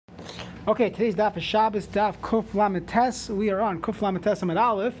Okay, today's daf is Shabbos daf Kuf Lamed Tes. We are on Kuf Lamed Tes Amud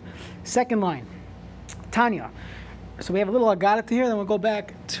Aleph, second line. Tanya. So we have a little Agadata here, then we'll go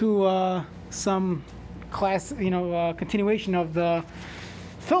back to some class, continuation of the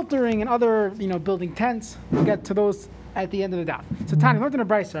filtering and other, building tents. We'll get to those at the end of the daf. So Tanya, learned in a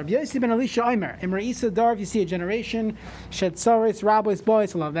brayser. Rav Yossi ben Elisha Omer, Imre Isa Darv, you see a generation, Shed Tzaros, Rabbos,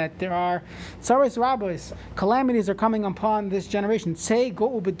 boys, I love that. There are Tzaros, Rabbos, calamities are coming upon this generation. Say, go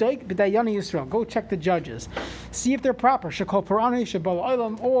ubedoik b'dayani Yisrael, go check the judges. See if they're proper. Shekol Parani, Shebal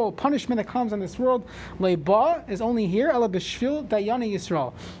Olam, all punishment that comes in this world, Leiba is only here, Ela b'shvil dayani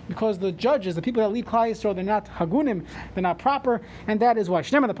Yisrael. Because the judges, the people that lead Klal Yisrael, they're not hagunim, they're not proper, and that is why.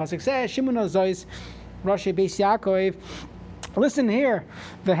 Shneimah the pasuk says, Shimun Ozois, Rashi Beis Yaakov. Listen here,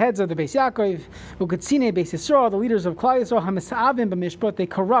 the heads of the Beis Yaakov, Ukatzine Beis Yisrael, the leaders of Klal Yisrael, Hamisavim b'mishpat, they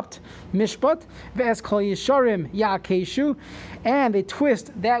corrupt mishpat, Ve'es Kol Yisharim Ya'akeshu, and they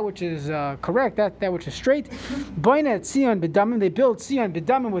twist that which is correct, that which is straight. Boinet Sion b'damim, they build Sion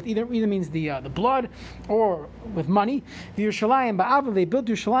b'damim with either means the blood or with money. The Yerushalayim ba'avim, they built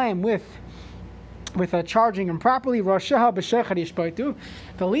Yerushalayim with charging improperly. Rashaha b'shechad yishpaitu,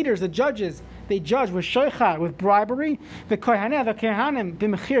 the leaders, the judges, they judge with sheichad, with bribery. The kehanim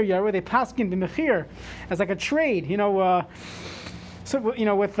b'mechir yareh, they paskin b'mechir, as like a trade, with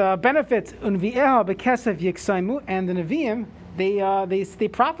benefits. Unvieha b'kesef yiksaimu, and the neviim, they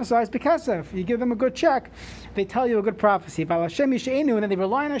prophesize b'kesef. You give them a good check, they tell you a good prophecy. And then they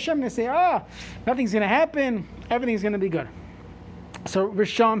rely on Hashem and they say, nothing's going to happen, everything's going to be good. So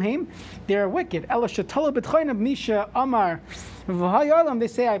Rishamim, they're wicked. Ela shetala b'tchayim misha amar v'hayalam. They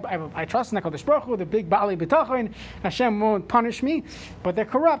say, I trust in HaKadosh Baruch Hu, the big Ba'alei B'tachon. Hashem won't punish me, but they're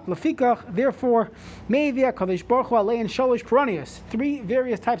corrupt. Lefikach, therefore, meivia HaKadosh Baruch Hu alein shalosh paranios. Three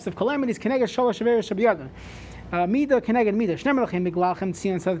various types of calamities. Keneged shalosh averos shabiyadon. Mida keneged mida. Shneim melachim miglachem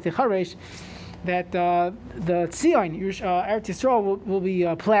tzion sadat ticharesh. That the Tzion, Eretz Yisrael, will be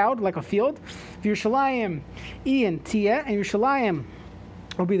plowed like a field. Yerushalayim, Ian, Tia, and Yerushalayim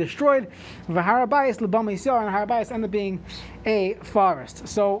will be destroyed. V'harabayis, Lebama Yisrael, and Harabayis end up being a forest.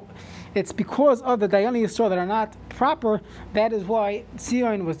 So it's because of the Dayani Yisrael that are not proper. That is why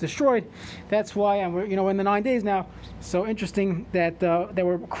Tzion was destroyed. That's why, and we're in the 9 days now. So interesting that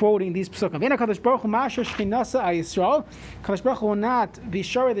we're quoting these psukim. V'ena Kadosh Baruch Hu ma'asher shchinasa a Yisrael. Kadosh Baruch Hu will not be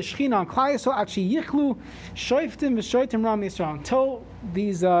shorei the shchina on Klal Yisrael achi yichlu shoiftim v'shoitim ra Yisrael, until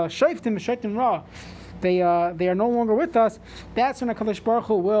these shoiftim v'shoitim ra they are no longer with us. That's when Kadosh Baruch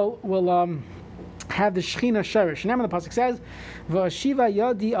Hu will have the Shechina Sherish. And then the pasuk says, "V'ashiva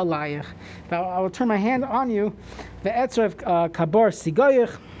yadi alayich." Now I will turn my hand on you. The etzrev kabar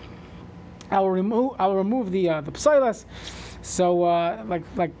sigayich. I will remove the psilas. So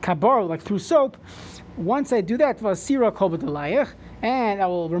like kabar, like through soap. Once I do that, v'asira kol b'dalayich, and I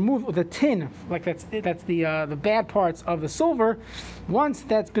will remove the tin, like that's the bad parts of the silver. Once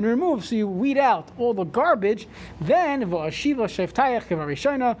that's been removed, so you weed out all the garbage, then v'ashiva sheftayach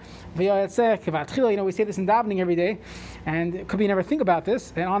kevarishona v'yatzeh kevatchila. We say this in davening every day, and it could be you never think about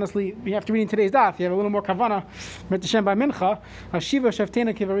this. And honestly, you have to read in today's daf. You have a little more kavana, Mit Hashem by mincha, ashiva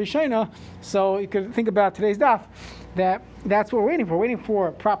sheftena kevarishona. So you could think about today's daf. That's what we're waiting for. We're waiting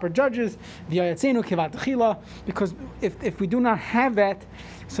for proper judges, because if we do not have that,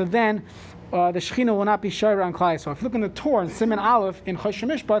 so then the Shechina will not be shayra on Klal Yisrael. If you look in the Torah, in Siman Aleph, in Choshen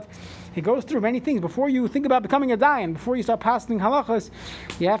Mishpat, he goes through many things. Before you think about becoming a dayan, before you start passing halachas,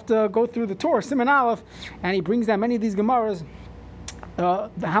 you have to go through the Torah, Siman Aleph, and he brings down many of these Gemaras,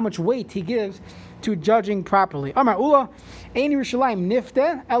 how much weight he gives to judging properly. Amar Ula, Ein Yerushalayim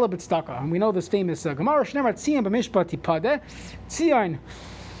Nifte Ela B'Tzedakah. And we know this famous Gemara. Shneimar Tzion b'Mishpat Tipadeh. Tzion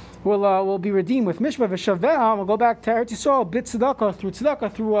will be redeemed with Mishpat v'Shaveha. We'll go back to Eretz Yisrael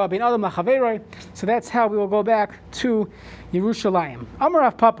B'Tzedakah through Ben Adam Lachaveroi. So that's how we will go back to Yerushalayim. Amar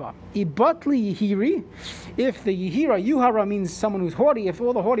Rav Papa, Ibatli Yihiri. If the Yihira, Yuhara means someone who's haughty. If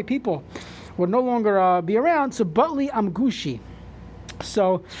all the haughty people would no longer be around, so Batli Amgushi.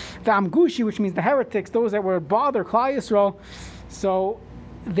 So the Amgushi, which means the heretics, those that would bother Klal Yisrael, so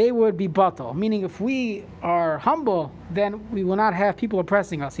they would be batal. Meaning, if we are humble, then we will not have people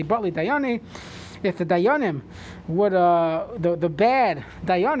oppressing us. Batli Dayane. If the Dayanim would, the bad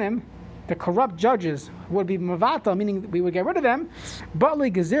Dayanim, the corrupt judges, would be mavatal, meaning we would get rid of them.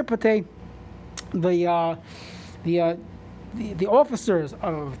 Batli Gezir Pateh, the officers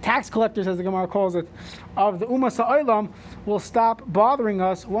of tax collectors, as the Gemara calls it, of the Ummah Sa'olam will stop bothering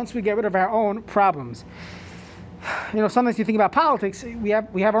us once we get rid of our own problems. Sometimes you think about politics, we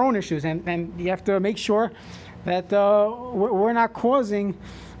have our own issues, and you have to make sure that we're not causing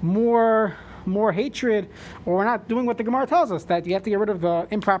more more hatred, or we're not doing what the Gemara tells us, that you have to get rid of the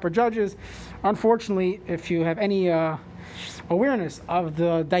improper judges. Unfortunately, if you have any awareness of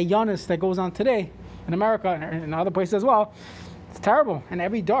the dayanis that goes on today in America and in other places as well, it's terrible. And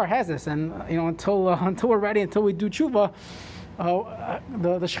every dar has this. And until we're ready, until we do tshuva,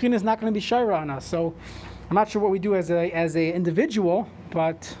 the Shekhinah is not going to be shaira on us. So I'm not sure what we do as a individual,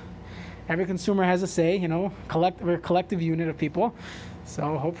 but every consumer has a say. We're a collective unit of people.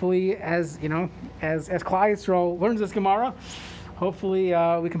 So hopefully, as Klal Yisrael learns this Gemara, hopefully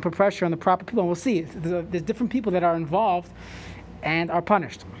we can put pressure on the proper people, and we'll see. There's different people that are involved and are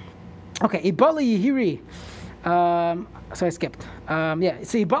punished. Okay, Ibali Yehiri. So I skipped. So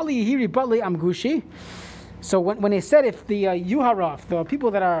Ibali Yehiri, Ibali Amgushi. So when they said if the Yuharaf, the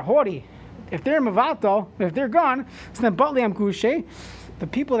people that are haughty, if they're Mavato, if they're gone, so then Batli Amgushe, the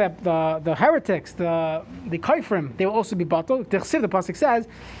people that the heretics, the Kaifrim, they will also be Batal. The pasuk says,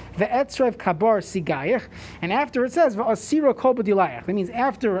 Ve'etzrev Kabar Sigayach, and after it says Ve'asira Kol B'dilayach. That means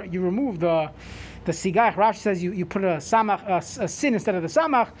after you remove the Sigayach, Rashi says you put a samach, a sin instead of the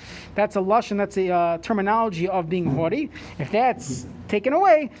samach. That's a lashon, that's a terminology of being haughty. If that's taken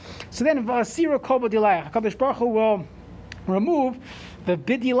away, so then Ve'asira Kol B'dilayach, HaKadosh Baruch Hu will remove the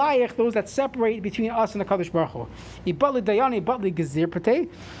bidilayach, those that separate between us and the Kadosh Baruch Hu. Ibali dayani, ibali gezir pate.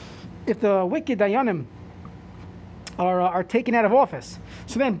 If the wicked dayanim are taken out of office,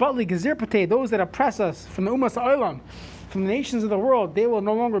 so then batli gezir pate, those that oppress us from the umas ha'olam, from the nations of the world, they will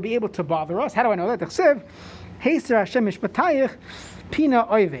no longer be able to bother us. How do I know that? Chsev, heiser Hashem mishpatayich, pina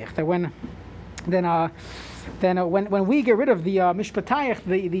oivech. That when we get rid of the mishpatayich,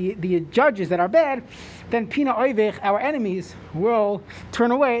 the judges that are bad, then pina oivech, our enemies, will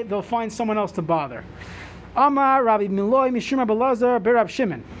turn away. They'll find someone else to bother. Amar Rabbi Miloi Mishum Belazar Berab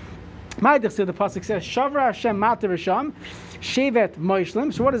Shimon. My the pasuk says Shavra Hashem Matar Risham Shevet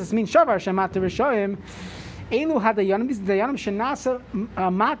Moishlim. So what does this mean? Shavra Hashem Matar Risham. Elu Hadayanim. These dayanim shenasa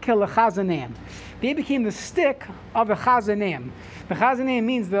makel lechazanim. They became the stick of the chazanim. The chazanim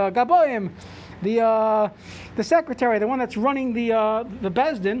means the gaboim, the secretary, the one that's running the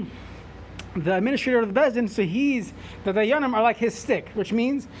bezdin, the administrator of the bezdin. So the dayanim are like his stick, which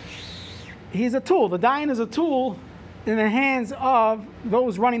means he's a tool. The dayan is a tool in the hands of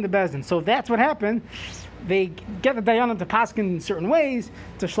those running the bezdin. So that's what happened. They get the dayanim to paskin in certain ways,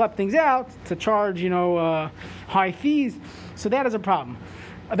 to schlep things out, to charge high fees. So that is a problem.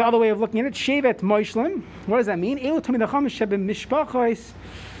 The other way of looking at it, shevet moishlim. What does that mean?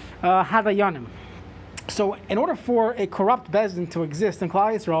 Hadayanim. So in order for a corrupt bezdin to exist in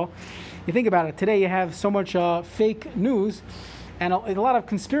Klal Yisrael, you think about it. Today you have so much fake news and a lot of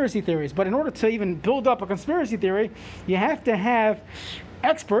conspiracy theories. But in order to even build up a conspiracy theory, you have to have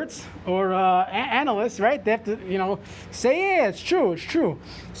experts or analysts, right? They have to, say, yeah, it's true.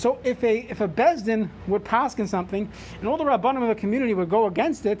 So if a bezdin would paskin something, and all the rabbanim of the community would go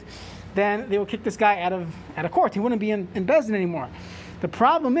against it, then they would kick this guy out of court. He wouldn't be in bezdin anymore. The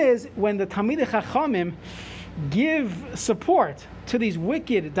problem is when the Talmidei Chachamim give support to these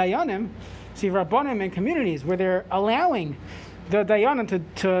wicked dayanim, see rabbanim and communities where they're allowing the dayanim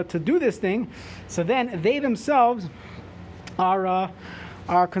to do this thing, so then they themselves are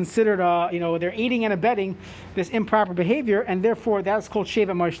considered, they're aiding and abetting this improper behavior, and therefore that's called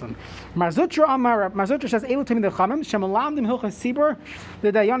Shevet Moshlim. Marzutra says, Elu Talmidei Chachamim, Shemalamdim Hilchas Tzibur,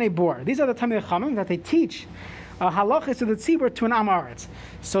 the Dayane Bor. These are the Talmidei Chachamim that they teach halachas to the tzibur to an am haaretz.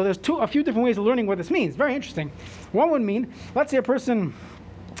 So there's a few different ways of learning what this means. Very interesting. One would mean, let's say a person,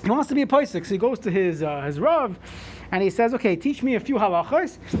 he wants to be a posek, so he goes to his rav, and he says, okay, teach me a few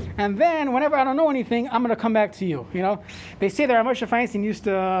halachas, and then whenever I don't know anything, I'm going to come back to you. They say that Moshe Feinstein used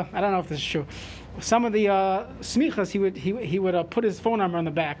to, I don't know if this is true, some of the smichas, he would put his phone number on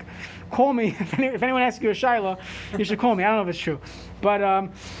the back. Call me if anyone asks you a shaila, you should call me. I don't know if it's true, but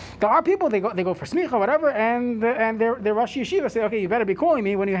there are people they go for smicha, whatever, and their Rosh Yeshiva say, okay, you better be calling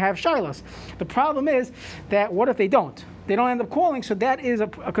me when you have shilas. The problem is that what if they don't? They don't end up calling, so that is a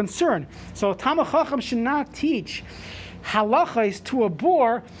concern. So Talmid Chacham should not teach halachas to a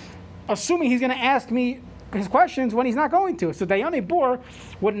bor, assuming he's going to ask me his questions when he's not going to. So Dayane Bor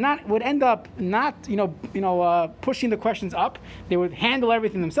would end up not pushing the questions up. They would handle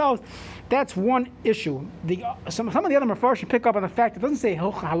everything themselves. That's one issue. Some of the other Mefarshim pick up on the fact it doesn't say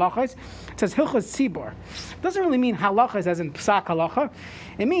halachas, it says hilchas tzibur. It doesn't really mean halachas as in psak halacha.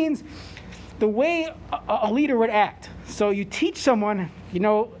 It means the way a leader would act. So you teach someone,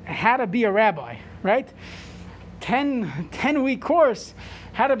 how to be a rabbi, right? 10-week course,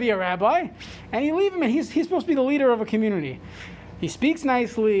 how to be a rabbi, and you leave him, and he's supposed to be the leader of a community. he speaks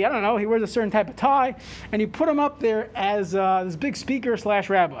nicely, I don't know, he wears a certain type of tie, and you put him up there as this big speaker /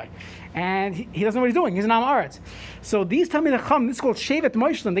 rabbi. And he doesn't know what he's doing. He's an Am Haaretz. So these Talmidei Chacham, this is called Shevet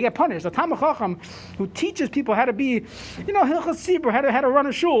Moshlim, they get punished. The Talmid Chacham who teaches people how to be, Hilchos Sibur, how to run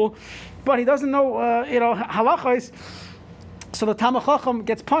a shul, but he doesn't know, halachos. So the Talmid Chacham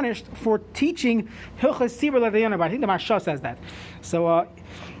gets punished for teaching Hilchos Sibur like the Yonabar. I think the Maharsha says that. So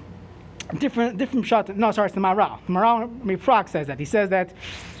different shot. No, sorry, it's the Maharal. The Maharal Mifrak says that. He says that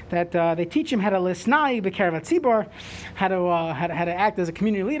they teach him how to lisnai b'kerav hatzibur, how to act as a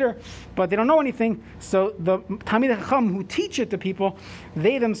community leader, but they don't know anything. So the Talmidei Chacham who teach it to people,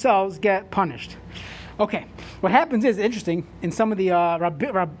 they themselves get punished. Okay, what happens is interesting in some of the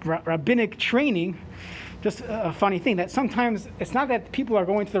rabbinic training. Just a funny thing that sometimes it's not that people are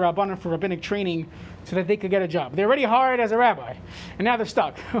going to the Rabbanan for rabbinic training so that they could get a job. They're already hired as a rabbi, and now they're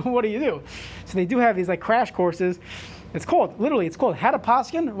stuck. What do? So they do have these like crash courses. It's called How to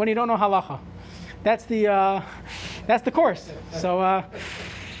Paskin When You Don't Know Halacha. That's the course. So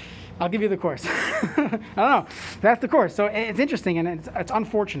I'll give you the course. I don't know. That's the course. So it's interesting and it's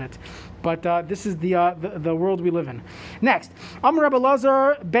unfortunate, but this is the world we live in. Next, Amar Rabbi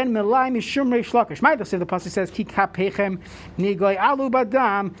Lazar ben Milai mishum reish lakish. My the pasuk says ki kapechem nigoy alu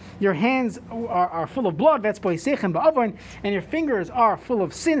badam. Your hands are full of blood. That's boisechem ba'avon, and your fingers are full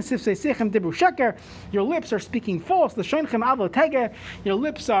of sin. Sifsei sechem dibru sheker. Your lips are speaking false. The shonchem avo tege. Your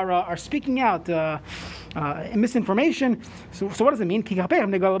lips are speaking out misinformation. So what does it mean? Ki kapechem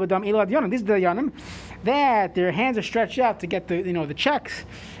nigoy alu badam. These are the Yanim that their hands are stretched out to get the checks,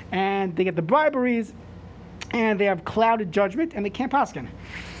 and they get the briberies, and they have clouded judgment, and they can't paskin.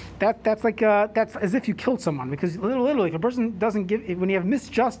 That's as if you killed someone, because literally if a person doesn't when you have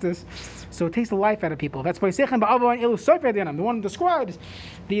misjustice, so it takes the life out of people. That's why the one who describes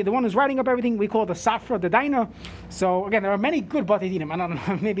the one who's writing up everything, we call it the Safra, the Daina. So again, there are many good Batei Dinim. I don't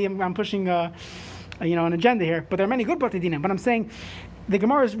know, maybe I'm pushing an agenda here, but there are many good Batei Dinim. But I'm saying the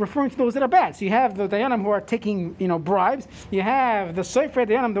Gemara is referring to those that are bad. So you have the Dayanim who are taking, bribes. You have the Sofer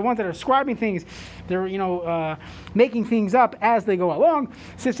Dayanim, the ones that are scribing things. They're, making things up as they go along.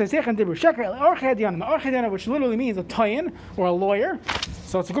 Which literally means a tayin or a lawyer.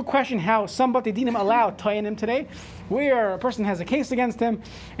 So it's a good question how some Batei Dinim allow tayinim today, where a person has a case against him,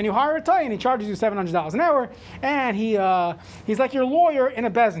 and you hire a tayin, he charges you $700 an hour, and he's like your lawyer in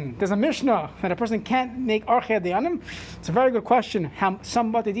a bezin. There's a Mishnah that a person can't make archei dayanim. It's a very good question how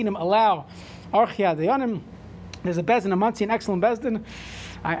some Batei Dinim allow archei dayanim. There's a bezin, a Monsey, an excellent bezdin.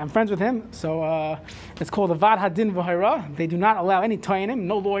 I'm friends with him, so it's called the Vad Hadin V'Hayra. They do not allow any tayinim,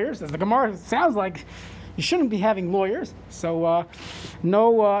 no lawyers. As the Gemara sounds like, you shouldn't be having lawyers. So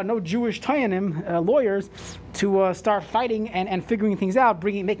no Jewish tayanim, lawyers, to start fighting and figuring things out,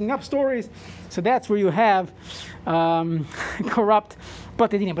 making up stories. So that's where you have corrupt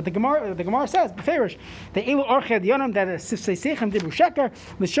Batei Dinim. But the Gemara says, Beferish, the elu archei diyanim that is sifsei sechem dibru sheker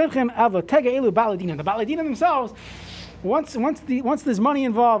l'shonchem avotega elu balei dinim. The balei dinim themselves. Once there's money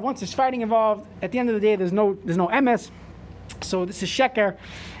involved, once there's fighting involved, at the end of the day, there's no MS. So this is sheker,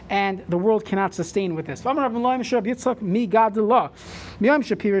 and the world cannot sustain with this. So this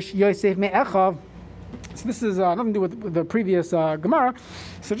is nothing to do with the previous Gemara.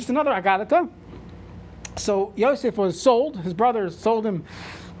 So just another Agadata. So Yosef was sold. His brothers sold him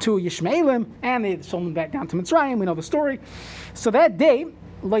to Yishmaelim, and they sold him back down to Mitzrayim. We know the story. So that day,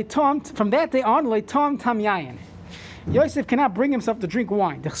 from that day on, Leitam Tam Yayin. Yosef cannot bring himself to drink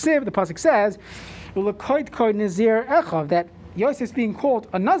wine. The pasuk says, that Yosef is being called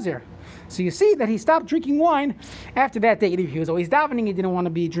a Nazir. So you see that he stopped drinking wine after that day. Either he was always davening, he didn't want to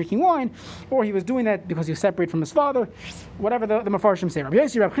be drinking wine, or he was doing that because he was separated from his father, whatever the Mefarshim say. The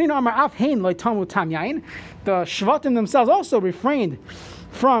Shvatim themselves also refrained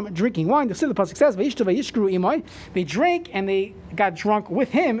from drinking wine. The pasuk says, they drank and they got drunk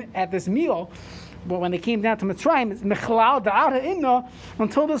with him at this meal. But when they came down to Mitzrayim,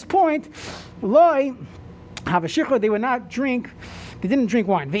 until this point, they would not drink. They didn't drink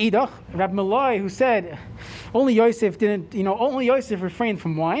wine. Ve'idach, Rabbi Malai, who said only Yosef refrained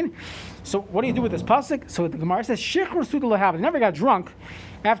from wine. So what do you do with this pasuk? So the Gemara says Shichr Suda Lahav. They never got drunk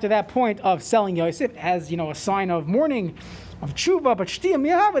after that point of selling Yosef as a sign of mourning, of tshuva. But Shtiyam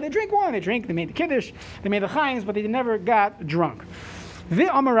Yahava, they drink wine. They made the kiddush, they made the chayins, but they never got drunk.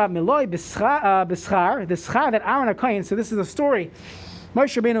 Ve'amar Rabbi Malai b'schar, the schar that Aaron HaKohen. So this is a story.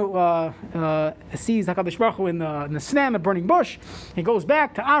 Moshe Rabbeinu sees HaKadosh Baruch Hu in the sneh, the burning bush. He goes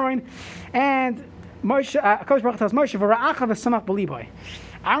back to Aaron, and HaKadosh Baruch Hu tells Moshe, "V'ra'acha v'samach b'libai."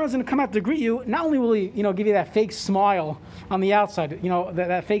 Aaron's going to come out to greet you. Not only will he, give you that fake smile on the outside,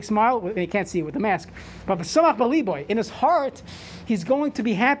 that fake smile, you can't see it with the mask, but the Samach Baliboy, in his heart, he's going to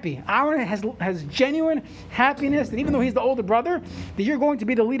be happy. Aaron has genuine happiness, and even though he's the older brother, that you're going to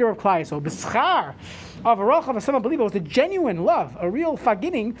be the leader of Klal Yisrael. B'schar of Arach of Samach Baliboy was the genuine love, a real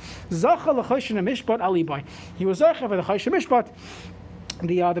fagining. Zacha l'choshen mishpat aliboy. He was zacha for the choshen mishpat.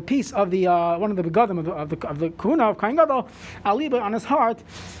 The piece of the one of the begadim of the Kuna of Kohen Gadol, Aliba on his heart,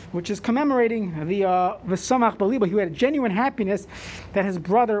 which is commemorating the Samach Baliba, who had genuine happiness that his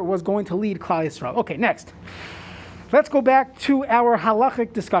brother was going to lead Klal Yisrael. Okay, next. Let's go back to our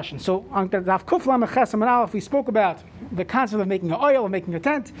halachic discussion. So on the Daf Kuf Lamed Ches Amud Aleph, we spoke about the concept of making an oil, of making a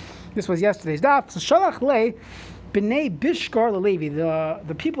tent. This was yesterday's daf. So Shalach Le B'nei Bishkar Levi,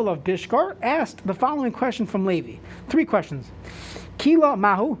 the people of Bishkar, asked the following question from Levi. 3 questions. Kila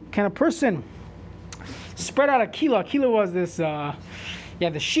mahu, can a person spread out a kila? Kila was this, the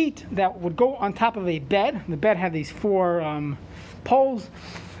sheet that would go on top of a bed. The bed had these 4 poles.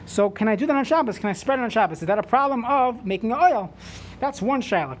 So can I do that on Shabbos? Can I spread it on Shabbos? Is that a problem of making an oil? That's one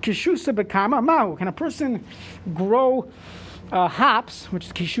shaila. Kishusa bekarma mahu, can a person grow hops, which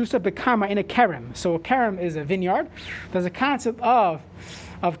is kishusa bekarma, in a kerem? So a kerem is a vineyard. There's a concept of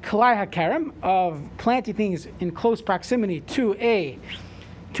kalai hakerem, of planting things in close proximity to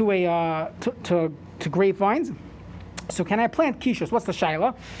grapevines. So can I plant kishus? What's the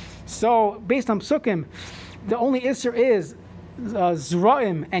shaila? So based on psukim, the only isser is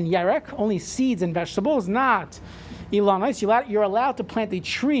zraim and yerek, only seeds and vegetables, not ilanos. You're allowed to plant a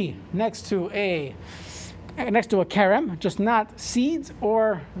tree next to a kerem, just not seeds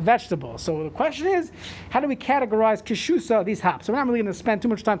or vegetables. So the question is, how do we categorize kishusa, these hops? So we're not really going to spend too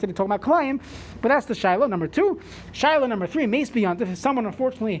much time today talking about kalayim, but that's the shiloh number 2. Shiloh number 3, mace b'yantif. If someone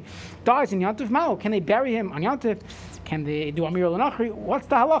unfortunately dies in yantif, mao, can they bury him on yantif? Can they do amir l'nachri? What's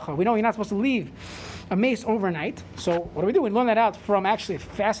the halacha? We know you're not supposed to leave a mace overnight. So what do? We learn that out from, actually,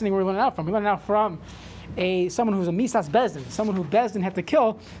 fascinating where we learn it out from. We learn it out from someone who's a misas bezdin, someone who bezdin had to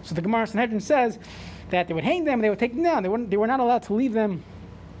kill. So the Gemara Sanhedrin says that they would hang them, they would take them down. They were not allowed to leave them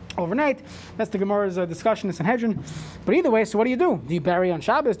overnight. That's the Gemara's discussion in Sanhedrin. But either way, so what do? Do you bury on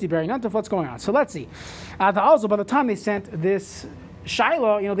Shabbos? Do you bury on Yantif? What's going on? So let's see. Also, by the time they sent this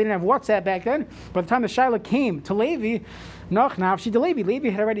Shiloh, they didn't have WhatsApp back then. By the time the Shiloh came to Levi, Levi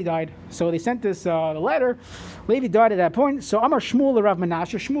had already died. So they sent this letter. Levi died at that point. So Amar Shmuel to Rav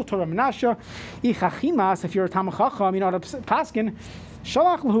Menashe, Shmuel to Rav Menashe, Ichachimas, if you're a Talmid Chacham, you know how to paskin.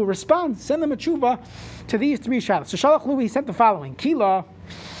 Shalach Lahu, respond, send them a tshuva to these 3 shalos. So Shalach Lahu, he sent the following. Kila,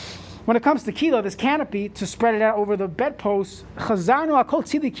 when it comes to kila, this canopy, to spread it out over the bedposts, Chazarnu akol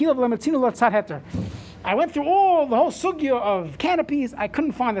tzili kila v'lematzinu l'tzad heter. I went through the whole sugya of canopies, I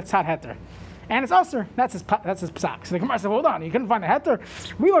couldn't find the tzad heter. And it's usher. That's his psak. So the Gemara said, hold on, you couldn't find the heter?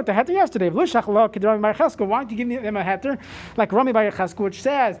 We learned the heter yesterday. Why don't you give them a heter like Rami Bar Yecheskel, which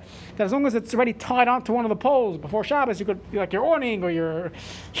says that as long as it's already tied onto one of the poles before Shabbos, you could, like your awning or your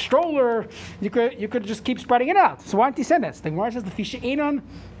stroller, you could just keep spreading it out. So why don't you send this? The Gemara says the fisha einon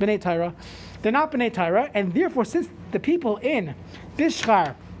b'nei Torah. They're not b'nei Torah, and therefore, since the people in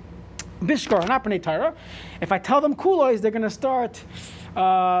Bishkar are not b'nei Torah, if I tell them kulos, they're going to start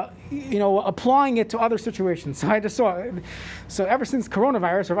applying it to other situations. So I just saw, so ever since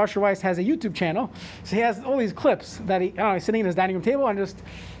coronavirus, Rav Asher Weiss has a YouTube channel. So he has all these clips that he's sitting at his dining room table and just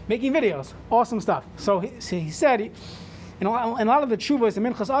making videos. Awesome stuff. So he said, in a lot of the tshuvas in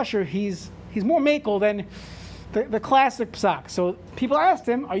Minchas Asher, he's more makel than the classic psak. So people asked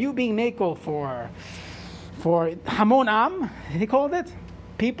him, are you being makel for Hamon Am, he called it,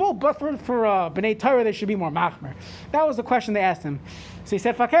 people, but for B'nai Torah, they should be more machmer. That was the question they asked him. So he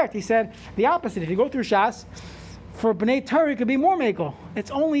said, fakert. He said, the opposite. If you go through Shas, for B'nai Torah, it could be more mekel.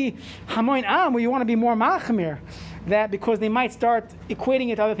 It's only Hamoin Am where you want to be more machmir, that because they might start equating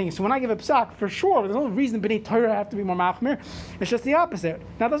it to other things. So when I give a psak, for sure, there's no reason B'nai Torah have to be more machmir. It's just the opposite.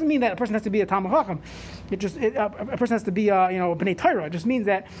 Now, it doesn't mean that a person has to be a Talmid Chacham. A person has to be, B'nai Torah. It just means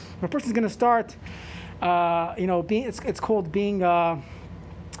that if a person's going to start, it's called being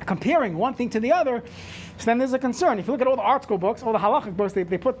comparing one thing to the other. So then there's a concern. If you look at all the art school books, all the halachic books, they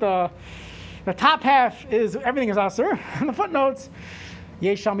put the top half is everything is asur, and the footnotes,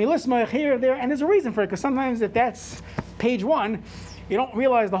 yeshal milisma here, there, and there's a reason for it, because sometimes if that's page 1, you don't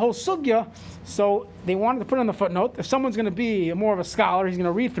realize the whole sugya. So they wanted to put on the footnote. If someone's going to be more of a scholar, he's going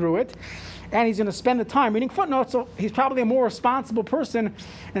to read through it, and he's going to spend the time reading footnotes, so he's probably a more responsible person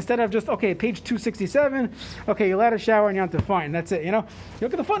instead of just, okay, page 267, okay, you're allowed to shower and you're on to fine, that's it, You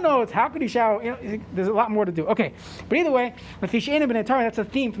look at the footnotes, how could he shower? There's a lot more to do. Okay, but either way, that's a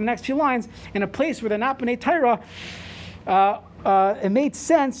theme for the next few lines. In a place where they're not b'nei Torah, it made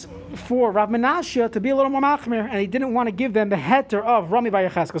sense for Rav Menashe to be a little more machmir, and he didn't want to give them the heter of Rami Bar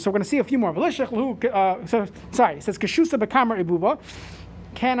Yecheskel. So we're going to see a few more. It says Keshusa B'Kamar Ibuva.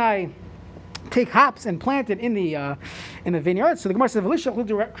 Can I take hops and plant it in the vineyard? So the Gemara says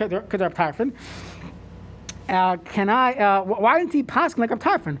V'lishach Kedar Tarfin. Can I? Why didn't he pass like a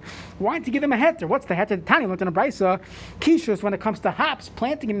tarfin? Why didn't he give them a heter? What's the heter? The Tani learned in a brisa, kishus, when it comes to hops,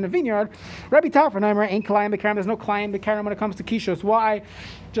 planting it in the vineyard. Rabbi Tarfin, ain't kalayim b'karim. There's no kalayim b'karim when it comes to kishus. Why?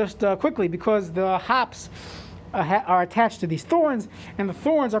 Just quickly, because the hops are attached to these thorns, and the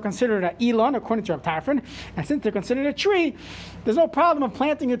thorns are considered an elon according to Rabbi Tarfin. And since they're considered a tree, there's no problem of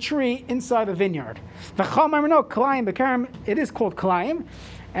planting a tree inside the vineyard. The chama no kalayim b'karim. It is called kalayim.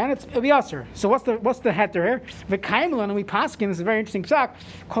 And it'll be usher. So what's the heter here? The kaimlan, and we paskin. This is a very interesting psak.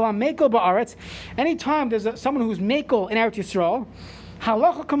 Kol mekel ba'aretz. Anytime there's someone who's mekel in Eretz Yisrael,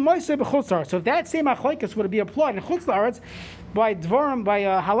 halacha kamoisei b'chutz la'aretz. So if that same achlokes would be applied in chutz la'aretz by dvarim, by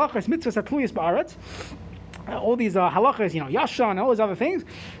halachas mitzvahs atluyas ba'aretz, all these halachas, yasha and all those other things,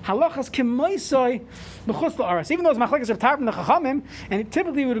 halachas kemoisei b'chutz la'aretz. Even though it's machlekes Reb Tarfon the chachamim, and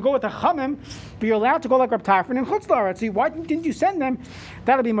typically we would go with the chachamim, but you're allowed to go like Reb Tarfon in chutz la'aretz. So why didn't you send them?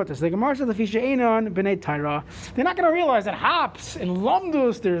 That'll be mutter. So the Gemara says the fisha einon b'nei Torah. They're not going to realize that hops and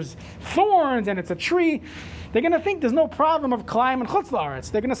lumdus, there's thorns and it's a tree. They're going to think there's no problem of kalayim and chutz la'aretz.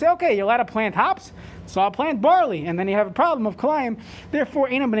 They're going to say, okay, you're allowed to plant hops, so I'll plant barley, and then you have a problem of kalayim. Therefore,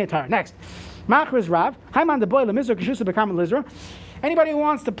 einon b'nei Torah. Next. Machriz Rav, Haiman de Boy Lemizra Kishus B'Karmel Lizra. Anybody who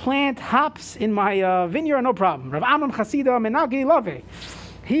wants to plant hops in my vineyard, no problem. Rav Amram Chasida Menagi Lave.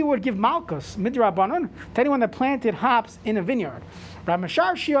 He would give malchus midrabanan to anyone that planted hops in a vineyard. Rav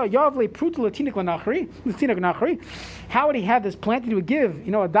Masharshia Yavle Prutul Latinik Nachri. How would he have this planted? He would give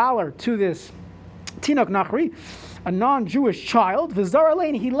 $1 to this Tinok Nachri, a non-Jewish child. V'Zara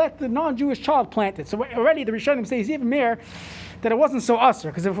Lane, he let the non-Jewish child plant it. So already the Rishonim say he's even more that it wasn't so usher,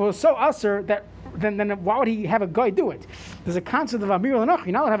 because if it was so usher, then why would he have a guy do it? There's a concept of Amir al-Nachri.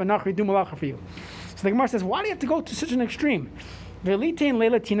 You're not allowed to have a Nachri do malacha for you. So the Gemara says, why do you have to go to such an extreme? Let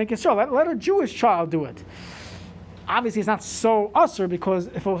a Jewish child do it. Obviously, it's not so usher, because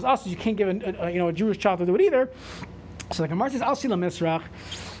if it was usher, you can't give a Jewish child to do it either. So the Gemara says, Al Sila Misrach.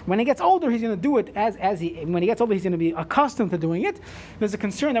 When he gets older, he's going to do it when he gets older, he's going to be accustomed to doing it. There's a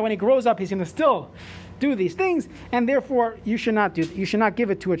concern that when he grows up, he's going to still do these things, and therefore you should not give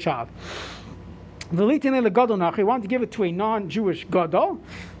it to a child. You want to give it to a non-Jewish gadol.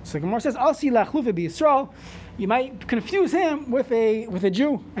 So the Gemara says, you might confuse him with a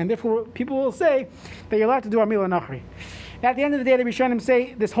Jew, and therefore people will say that you're allowed to do Amila Nachri. At the end of the day, the Rishonim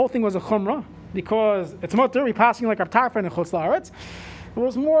say this whole thing was a chumrah, because it's mutter, we're passing like our tarfa and chutz la'aretz. It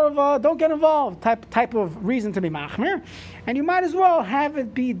was more of a don't get involved type of reason to be machmir, and you might as well have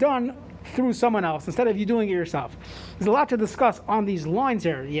it be done through someone else instead of you doing it yourself. There's a lot to discuss on these lines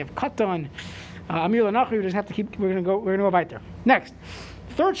here. You have katan, amir l'nachri. We just have to keep. We're gonna go right there. Next,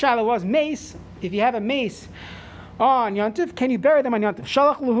 third shaila was mace. If you have a mace on Yontif, can you bury them on Yontif?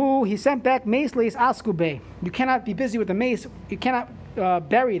 Shalach luhu. He sent back mace leis askubei. You cannot be busy with the mace. You cannot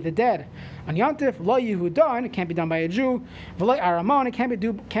bury the dead on Yontif. Lo Yehudan, it can't be done by a Jew. V'lo Aramon, it can't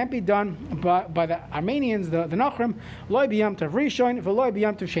be done by the Armenians, the Nachrim. Lo b'yom tov rishon, v'lo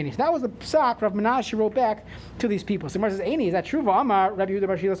b'yom tov sheni. So that was the psak Rav Menashe wrote back to these people. So Gemara says, "Eini, is that true?" V'amar Rabbi Yehuda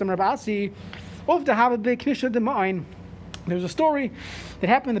bar Shila Sam Rabasi, of the Havad Knisha D'Ma'in. There's a story that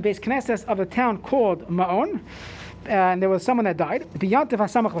happened in the base Knesset of a town called Ma'on. And there was someone that died. B'yantiv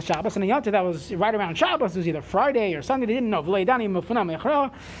hasamach l'Shabbos, and a yantiv that was right around Shabbos. It was either Friday or Sunday. They didn't know. We don't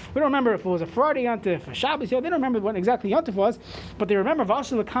remember if it was a Friday yantiv or Shabbos. They don't remember what exactly yantiv was, but they remember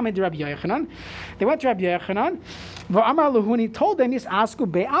Vasul Kamed Rabbi Yochanan. They went to Rabbi Yochanan. V'amar lahu, and he told them, "Yes,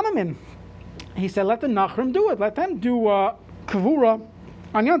 asku be'anamin." He said, "Let the Nachrim do it. Let them do kavura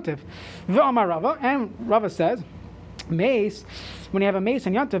on yantiv." V'amar Rava, and Rava says, mace, when you have a mace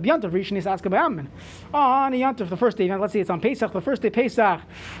on Yantav Rishon is asked by Amman. On Yantav, the first day, let's say it's on Pesach, the first day Pesach,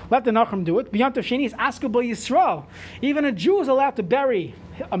 let the Nachrim do it. Yantav Sheni is asked by Yisrael. Even a Jew is allowed to bury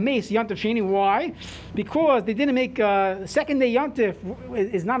a mace Yantav Sheni. Why? Because they didn't make second day Yantav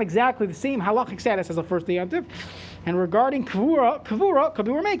is not exactly the same halachic status as the first day Yantav. And regarding Kavura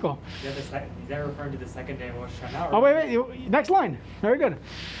Mekel. Is that referring to the second day of Rosh Hashanah? Oh, wait. Next line. Very good.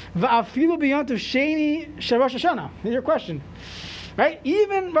 Va'afilu b'yantav sheni shel Rosh Hashanah. Here's your question. Right?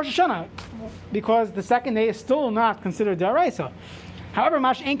 Even Rosh Hashanah, because the second day is still not considered daraisa. However,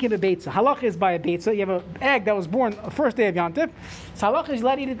 mash enke bebeitza. Halach is by a beitza. You have an egg that was born the first day of Yantif. So halach is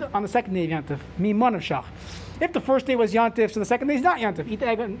let eat it on the second day of Yantif. Mimon of shach. If the first day was Yantif, so the second day is not Yantif. Eat the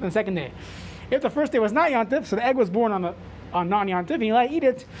egg on the second day. If the first day was not Yantif, so the egg was born on the on non-Yantiv, and you're allowed to eat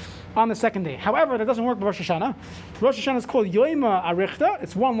it on the second day. However, that doesn't work with Rosh Hashanah. Rosh Hashanah is called Yoima Arichta.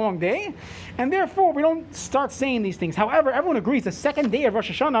 It's one long day, and therefore we don't start saying these things. However, everyone agrees the second day of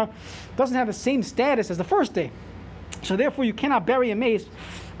Rosh Hashanah doesn't have the same status as the first day. So therefore, you cannot bury a mace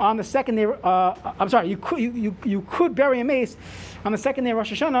on the second day. You could bury a mace on the second day of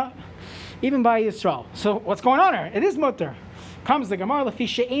Rosh Hashanah, even by Yisrael. So what's going on here? It is mutter. Comes the Gemara, Lefi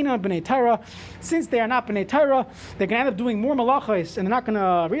she'ena b'nei Torah. Since they are not b'nei Torah, they're going to end up doing more malachos, and they're not going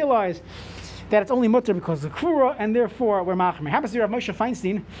to realize that it's only mutter because of the kvura, and therefore we're machmer. Happens to be Rav Moshe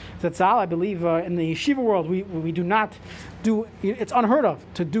Feinstein, Zatzal, I believe, in the yeshiva world, we do not do, it's unheard of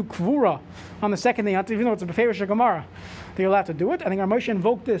to do kvura on the second day, even though it's a beferish Gemara. They're allowed to do it. I think Rav Moshe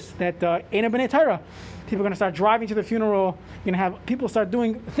invoked this, that ena b'nei Torah. People are going to start driving to the funeral. You're going to have people start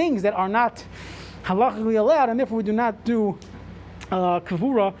doing things that are not halachically allowed, and therefore we do not do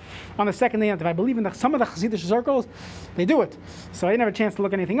kavura on the second day. I believe in some of the Hasidic circles, they do it. So I didn't have a chance to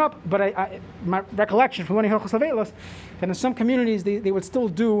look anything up, but my recollection from learning Hilchos Avelos, that in some communities they would still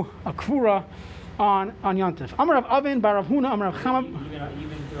do a kavura on Yontif. Amar Rav Avin, Bar Rav Huna, Amar Rav Chama.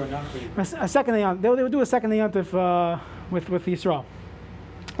 Even through a A second day Yontif. They would do a second day Yontif with Yisrael.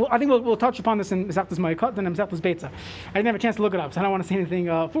 Well, I think we'll touch upon this in Mesachtas Ma'ikot and Mesachtas Beitza. I didn't have a chance to look it up, so I don't want to say anything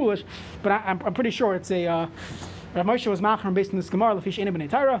foolish, but I'm pretty sure it's a. Rav Moshe was machmer based on this Gemara, Lefi she'ena b'nei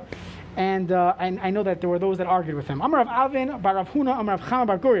Torah, and I know that there were those that argued with him. Amar Rav Avin, Bar Rav Huna, Amar Rav Chama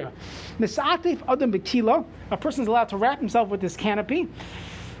Bar Guria. Misatif Adam b'kila, a person is allowed to wrap himself with this canopy,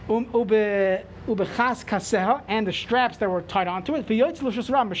 ubechas kaseha, and the straps that were tied onto it. V'yotz l'shus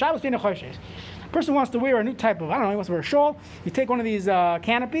ram b'shabbos v'nei choshes. Person wants to wear a new type of, he wants to wear a shawl. You take one of these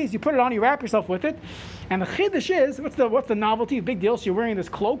canopies, you put it on, you wrap yourself with it. And the chiddush is, what's the novelty? Big deal. So you're wearing this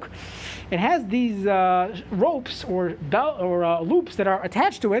cloak. It has these ropes or loops that are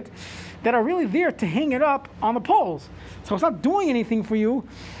attached to it that are really there to hang it up on the poles. So it's not doing anything for you,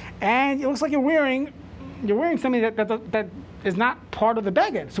 and it looks like you're wearing something that is not part of the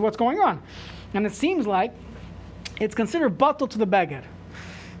beged. So what's going on? And it seems like it's considered batel to the beged.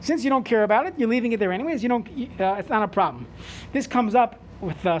 Since you don't care about it, you're leaving it there anyways. It's not a problem. This comes up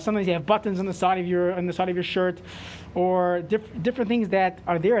with sometimes you have buttons on the side of your shirt, or different things that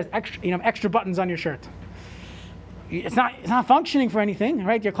are there as extra buttons on your shirt. It's not functioning for anything,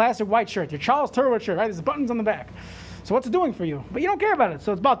 right? Your classic white shirt, your Charles Turwood shirt, right? There's buttons on the back. So what's it doing for you? But you don't care about it,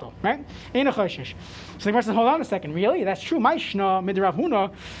 so it's batel, right? Ein choshesh. So the person, hold on a second. Really? That's true. Ma'ishna mid Rav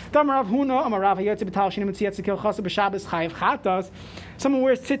Huna. Dam Rav Huna amar Rav Yotze b'tal shinim tziyatz kil chasa b'Shabbos chayiv chatas. Someone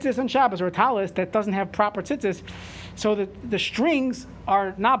wears tzitzis on Shabbos or a talis that doesn't have proper tzitzis, so the strings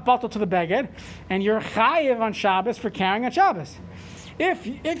are not batel to the beged, and you're chayiv on Shabbos for carrying on Shabbos.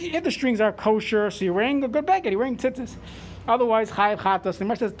 If the strings are kosher, so you're wearing a good beged, you're wearing tzitzis. Otherwise, chayiv chatas. The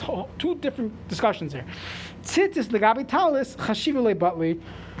Gemara says two different discussions here. Tzitzis legabi talis chashiv le batli.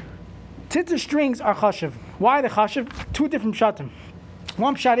 Tzitzis strings are chashiv. Why the chashiv? Two different pshatim.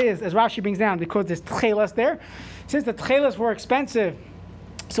 One pshat is, as Rashi brings down, because there's tchelas there. Since the tchelas were expensive,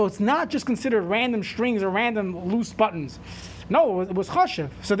 so it's not just considered random strings or random loose buttons. No, it was chashiv.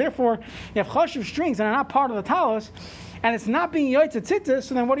 So therefore, you have chashiv strings that are not part of the talis, and it's not being yotze tzitzis,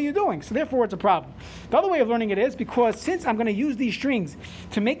 so then what are you doing? So therefore it's a problem. The other way of learning it is because since I'm going to use these strings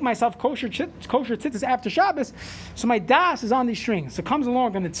to make myself kosher tzitzis after Shabbos, so my das is on these strings. So comes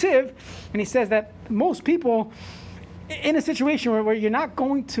along on the tziv, and he says that most people, in a situation where you're not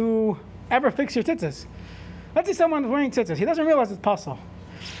going to ever fix your tzitzis. Let's say someone's wearing tzitzis. He doesn't realize it's puzzle.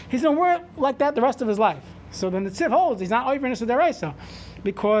 He's going to wear it like that the rest of his life. So then the tziv holds, he's not over in the deraisa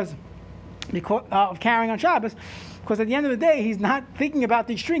because of carrying on Shabbos. Because at the end of the day, he's not thinking about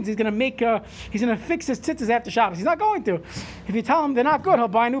these strings. He's going to fix his tzitzis after Shabbos. He's not going to. If you tell him they're not good, he'll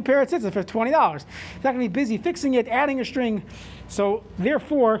buy a new pair of tzitzis for $20. He's not going to be busy fixing it, adding a string. So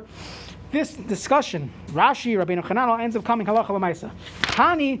therefore, this discussion, Rashi, Rabbeinu Chananel, ends up coming halacha l'maisa.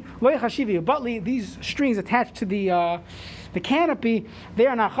 Hani lo yachashivi batli. These strings attached to the canopy, they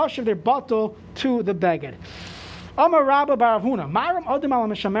are not chashiv. They're batel to the beged. Amar Rabba Bar Rav Huna. Ma'aram Adam al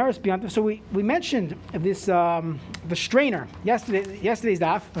Mishameres B'Yantiv. So we mentioned this the strainer yesterday's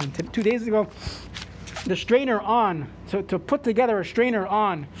daf 2 days ago. The strainer on to put together a strainer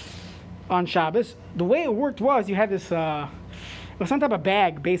on Shabbos. The way it worked was you had this. It was some type of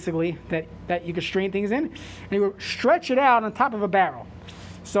bag basically that you could strain things in, and you would stretch it out on top of a barrel.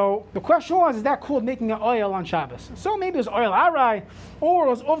 So the question was, is that called making an oil on Shabbos? So maybe it was oil arai, or it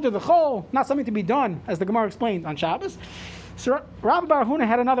was ovder the chol, not something to be done, as the Gemara explained, on Shabbos. So Rabbi Bar Huna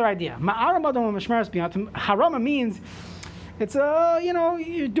had another idea. Ma'aram adam mishmeres b'yantiv. Harama means it's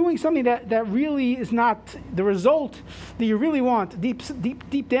you're doing something that really is not the result that you really want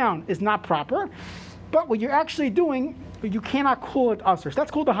deep down is not proper. But what you're actually doing, you cannot call it asr. So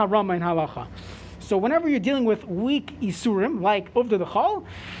that's called the harama in halacha. So whenever you're dealing with weak isurim, like uvda dechal,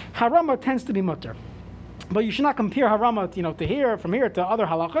 harama tends to be mutter. But you should not compare harama, to here, from here to other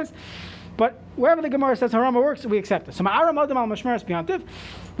halachas. But wherever the Gemara says harama works, we accept it. So ma'aram adam al mashmeres biyantiv,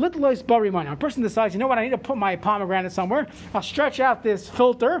 litlois bari money. A person decides, I need to put my pomegranate somewhere. I'll stretch out this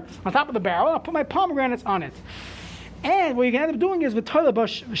filter on top of the barrel. I'll put my pomegranates on it. And what you can end up doing is with toilet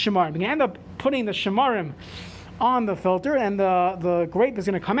bush shemarim. You can end up putting the shemarim on the filter, and the grape is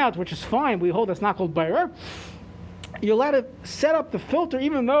going to come out, which is fine. We hold that's not called bayra. You're allowed to set up the filter,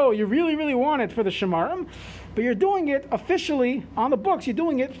 even though you really, really want it for the shemarim, but you're doing it officially on the books. You're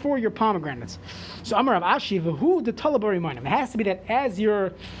doing it for your pomegranates. So Amar Rav Ashi, who the talabari minim. It has to be that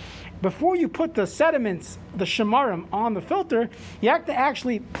before you put the sediments, the shemarim, on the filter, you have to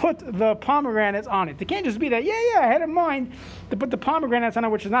actually put the pomegranates on it. It can't just be that, I had in mind to put the pomegranates on it,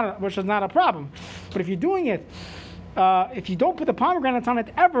 which is not a problem. But if you're doing it, if you don't put the pomegranates on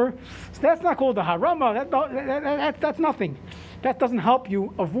it ever, so that's not called the harama. That's nothing. That doesn't help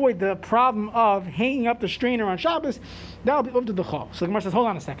you avoid the problem of hanging up the strainer on Shabbos. That'll be up to the chol. So the Gemara says, hold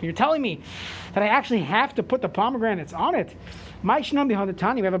on a second. You're telling me that I actually have to put the pomegranates on it? My shnam behind the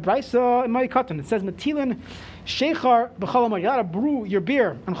tani. We have a brisa in my cotton. It says matilin sheichar b'chalamod. You gotta brew your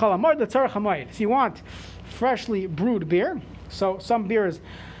beer on chalamod l'tzarech hamayid. So you want freshly brewed beer. So some beers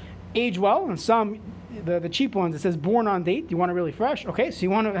age well, and some the cheap ones, it says born on date. You want it really fresh. Okay, so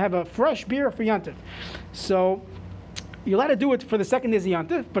you want to have a fresh beer for Yantiv. So you're allowed to do it for the second day of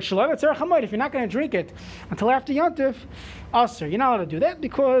Yantiv, but shalom tzarech hamayid, if you're not going to drink it until after Yantiv, aser. You're not allowed to do that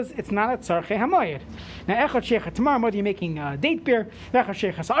because it's not a tzarech hamayid. Now, echad sheikha, tomorrow, whether you're making date beer, echad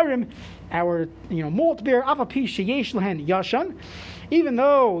sheikha sarim, our malt beer, avapi sheyesh lehen yashan. Even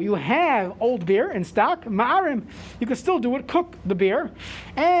though you have old beer in stock, ma'arim, you can still do it. Cook the beer,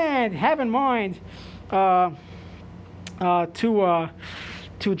 and have in mind to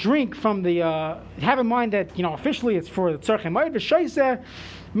drink from the. Have in mind that officially it's for the tzarech hamayid v'shaiseh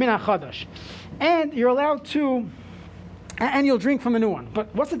min hachadash, and you're allowed to, and you'll drink from the new one.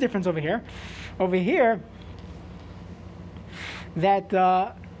 But what's the difference over here? Over here, you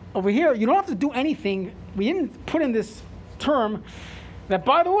don't have to do anything. We didn't put in this term that,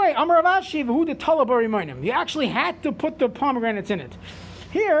 by the way, Amar Rav Ashi who the talabari minim. You actually had to put the pomegranates in it.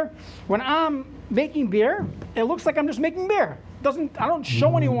 Here, when I'm making beer, it looks like I'm just making beer. I don't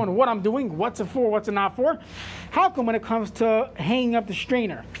show anyone what I'm doing, what's it for, what's it not for. How come when it comes to hanging up the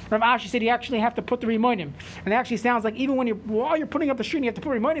strainer, Rav Ashi said you actually have to put the reminim, and it actually sounds like even while you're putting up the strainer, you have to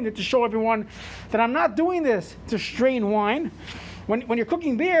put reminim to show everyone that I'm not doing this to strain wine. When you're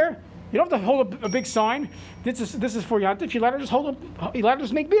cooking beer, you don't have to hold a big sign. This is for Yantif. You let her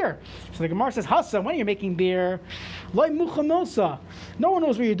just make beer. So the Gemara says, Hassa, when you're making beer, loy muchamosa. No one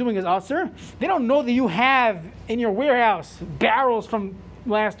knows what you're doing as aser. They don't know that you have in your warehouse barrels from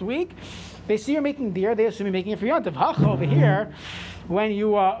last week. They see you're making beer. They assume you're making it for Yantif. Hach over here, when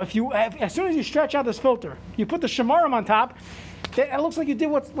as soon as you stretch out this filter, you put the shemarim on top. It looks like you did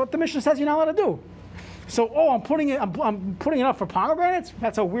what the Mishnah says you're not allowed to do. So, I'm putting it up for pomegranates?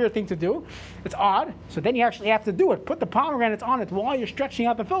 That's a weird thing to do. It's odd. So then you actually have to do it. Put the pomegranates on it while you're stretching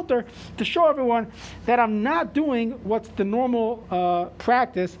out the filter to show everyone that I'm not doing what's the normal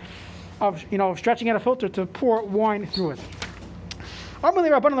practice of stretching out a filter to pour wine through it. You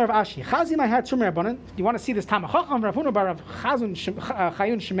want to see this Tama Chacham, Rav Huna bar Rav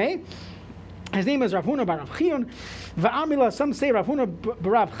Chayun Shemei. His name is Rav Huna bar Rav Chiyun. Va'amila, some say Rav Huna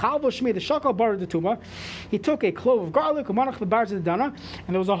bar Rav Chalvo Shmei, the Shakal bar the Tuma. He took a clove of garlic, umanach the bars of the dana,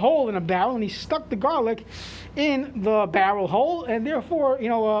 and there was a hole in a barrel, and he stuck the garlic in the barrel hole, and therefore,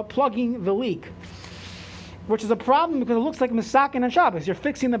 plugging the leak. Which is a problem because it looks like Masakin on Shabbos. You're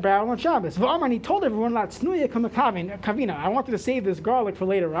fixing the barrel on Shabbos. V'amar, he told everyone, kavina. I wanted to save this garlic for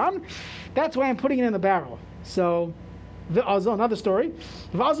later on. That's why I'm putting it in the barrel. So, another story.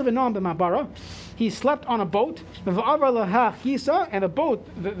 He slept on a boat. And the boat,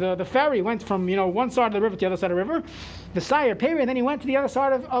 the ferry went from one side of the river to the other side of the river. The sire Peri, and then he went to the other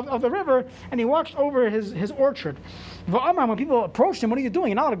side of the river, and he watched over his orchard. When people approached him, what are you doing?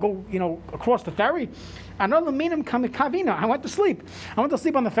 You're not allowed to go across the ferry. I went to sleep. I went to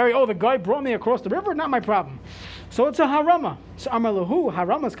sleep on the ferry. Oh, the guy brought me across the river? Not my problem. So it's a harama. So Amar Lahu,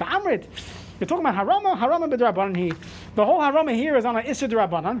 harama is ka'amrit. You're talking about harama b'drabanan. The whole harama here is on an isser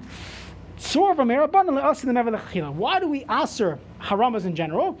d'rabanan. Why do we aser haramas in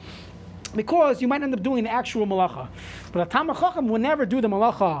general? Because you might end up doing the actual malacha. But a Talmid Chacham will never do the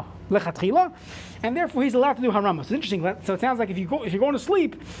malacha lechatchila, and therefore he's allowed to do haramas. It's interesting. So it sounds like if you're going to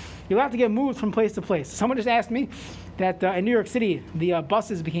sleep, you're allowed to get moved from place to place. Someone just asked me that in New York City, the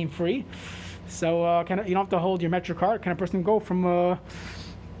buses became free. So you don't have to hold your Metro card. Can a person go from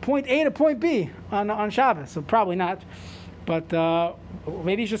point A to point B on Shabbos? So probably not. But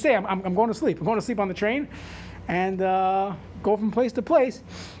maybe you should say, I'm going to sleep. I'm going to sleep on the train and go from place to place.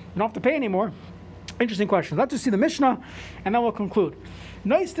 You don't have to pay anymore. Interesting question. Let's just see the Mishnah, and then we'll conclude. So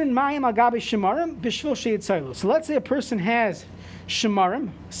let's say a person has shemarim,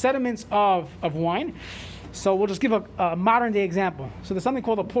 sediments of wine. So we'll just give a modern day example. So there's something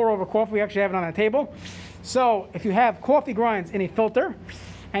called a pour over coffee. We actually have it on our table. So if you have coffee grinds in a filter,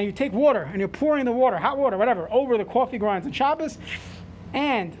 and you take water and you're pouring the water, hot water, whatever, over the coffee grinds on Shabbos,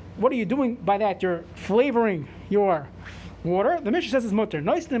 and what are you doing by that? You're flavoring your water. The Mishnah says it's mutter. Here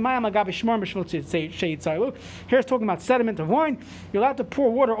it's talking about sediment of wine. You're allowed to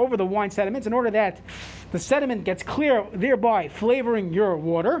pour water over the wine sediments in order that the sediment gets clear, thereby flavoring your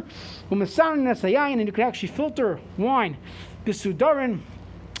water. And you can actually filter wine bisudarin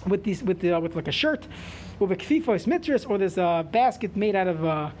with like a shirt, with a kfifos mitris, or there's a basket made out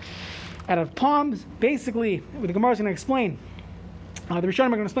of palms. Basically, what the Gemara is going to explain. The Rishonim are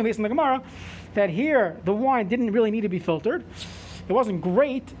going to explain based on the Gemara that here the wine didn't really need to be filtered. It wasn't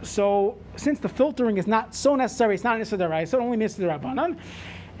great, so since the filtering is not so necessary, it's not necessary, so it only misses the Rabbanan.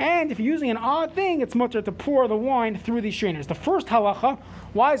 And if you're using an odd thing, it's mutter to pour the wine through these strainers. The first halacha,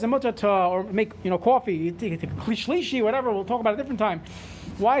 why is it mutter to make coffee? You take a shlishi, whatever. We'll talk about it a different time.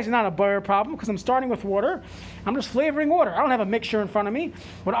 Why is it not a buyer problem? Because I'm starting with water. I'm just flavoring water. I don't have a mixture in front of me.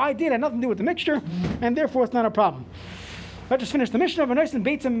 What I did had nothing to do with the mixture, and therefore it's not a problem. Let's just finish the Mishnah.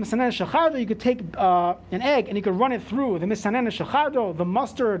 You could take an egg and you could run it through the misanen shachardo, the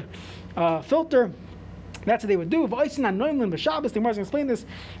mustard filter. That's what they would do. The Gemara is going to explain this.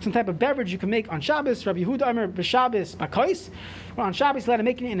 Some type of beverage you can make on Shabbos. Rabbi Yehuda Omer b'Shabbos b'kais. Well, on Shabbos, you let it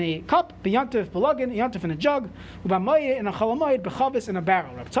make it in a cup, b'yantif b'lugin, yantif in a jug, u'b'mayit in a chalamayit, b'chavis in a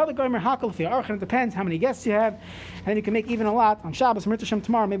barrel. Rabbi Tzadok Omer hakol fi archen. It depends how many guests you have, and then you can make even a lot on Shabbos. Mirta Shem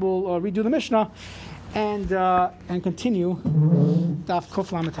tomorrow, maybe we'll redo the Mishnah and continue Daf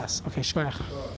Kuf Lamites. Okay, shkoyach.